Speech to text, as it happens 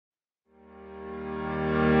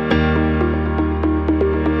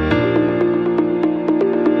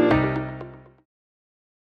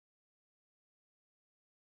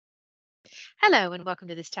Hello and welcome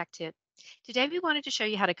to this tech tip. Today we wanted to show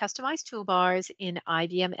you how to customize toolbars in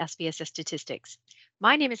IBM SPSS Statistics.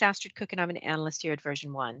 My name is Astrid Cook and I'm an analyst here at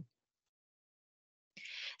version 1.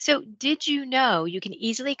 So did you know you can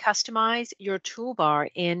easily customize your toolbar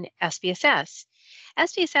in SPSS?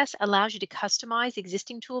 SPSS allows you to customize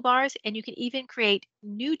existing toolbars and you can even create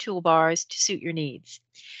new toolbars to suit your needs.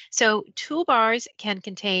 So toolbars can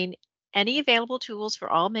contain any available tools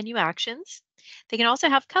for all menu actions. They can also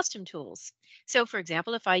have custom tools. So for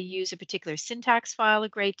example, if I use a particular syntax file a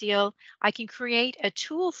great deal, I can create a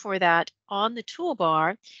tool for that on the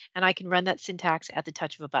toolbar and I can run that syntax at the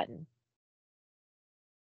touch of a button.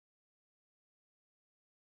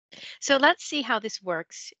 So let's see how this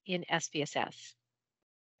works in SPSS.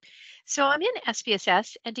 So I'm in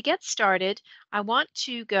SPSS, and to get started, I want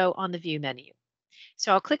to go on the View menu.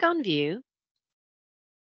 So I'll click on View,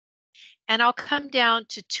 and I'll come down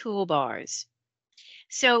to Toolbars.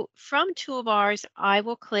 So from Toolbars, I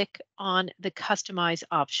will click on the Customize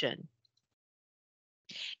option.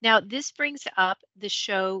 Now this brings up the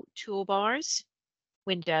Show Toolbars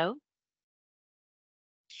window,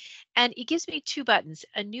 and it gives me two buttons,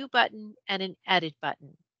 a New button and an Edit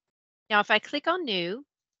button. Now if I click on New,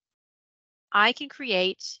 I can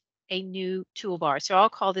create a new toolbar. So I'll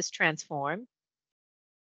call this Transform.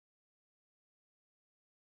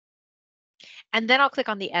 And then I'll click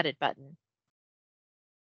on the Edit button.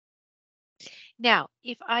 Now,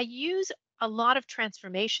 if I use a lot of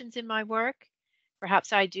transformations in my work,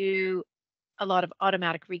 perhaps I do a lot of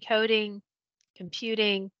automatic recoding,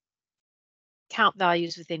 computing, count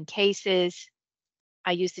values within cases.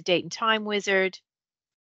 I use the date and time wizard.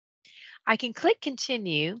 I can click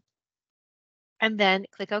Continue and then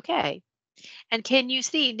click OK. And can you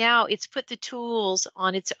see now it's put the tools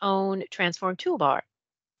on its own transform toolbar?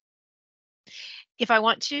 If I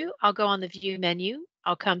want to, I'll go on the View menu.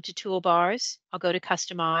 I'll come to Toolbars. I'll go to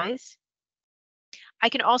Customize. I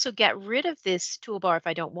can also get rid of this toolbar if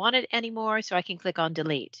I don't want it anymore, so I can click on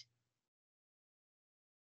Delete.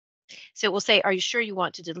 So it will say, are you sure you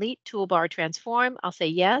want to delete toolbar transform? I'll say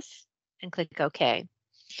yes and click OK.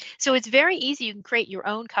 So it's very easy. You can create your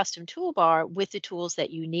own custom toolbar with the tools that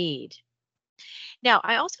you need. Now,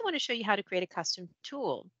 I also want to show you how to create a custom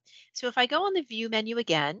tool. So if I go on the View menu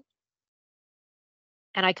again,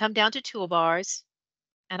 and I come down to Toolbars,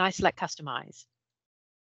 and I select Customize.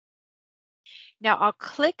 Now I'll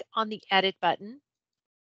click on the Edit button,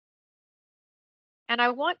 and I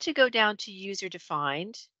want to go down to User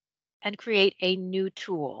Defined and create a new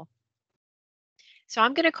tool. So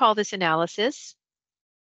I'm going to call this Analysis.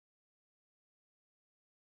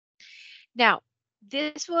 Now,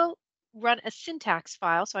 this will run a syntax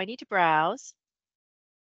file, so I need to browse.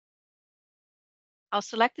 I'll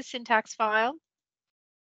select the syntax file.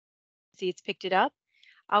 See, it's picked it up.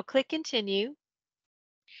 I'll click Continue.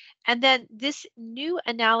 And then this new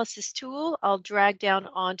analysis tool, I'll drag down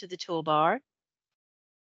onto the toolbar.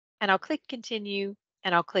 And I'll click Continue,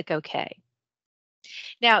 and I'll click OK.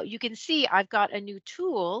 Now, you can see I've got a new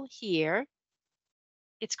tool here.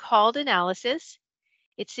 It's called Analysis.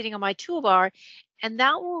 It's sitting on my toolbar, and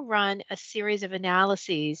that will run a series of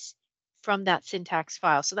analyses from that syntax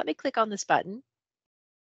file. So let me click on this button.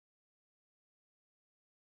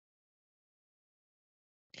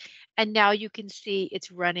 And now you can see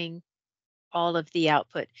it's running all of the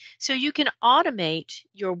output. So you can automate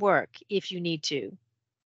your work if you need to.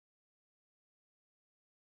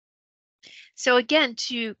 So again,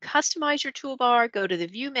 to customize your toolbar, go to the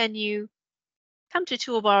View menu, come to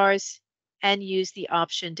Toolbars, and use the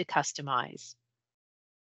option to customize.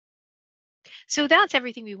 So that's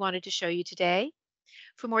everything we wanted to show you today.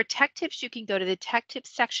 For more tech tips, you can go to the Tech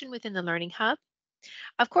Tips section within the Learning Hub.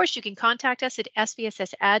 Of course, you can contact us at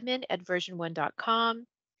spssadmin@version1.com.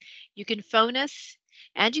 You can phone us,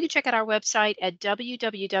 and you can check out our website at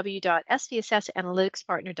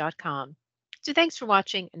www.spssanalyticspartner.com. So thanks for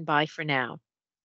watching, and bye for now.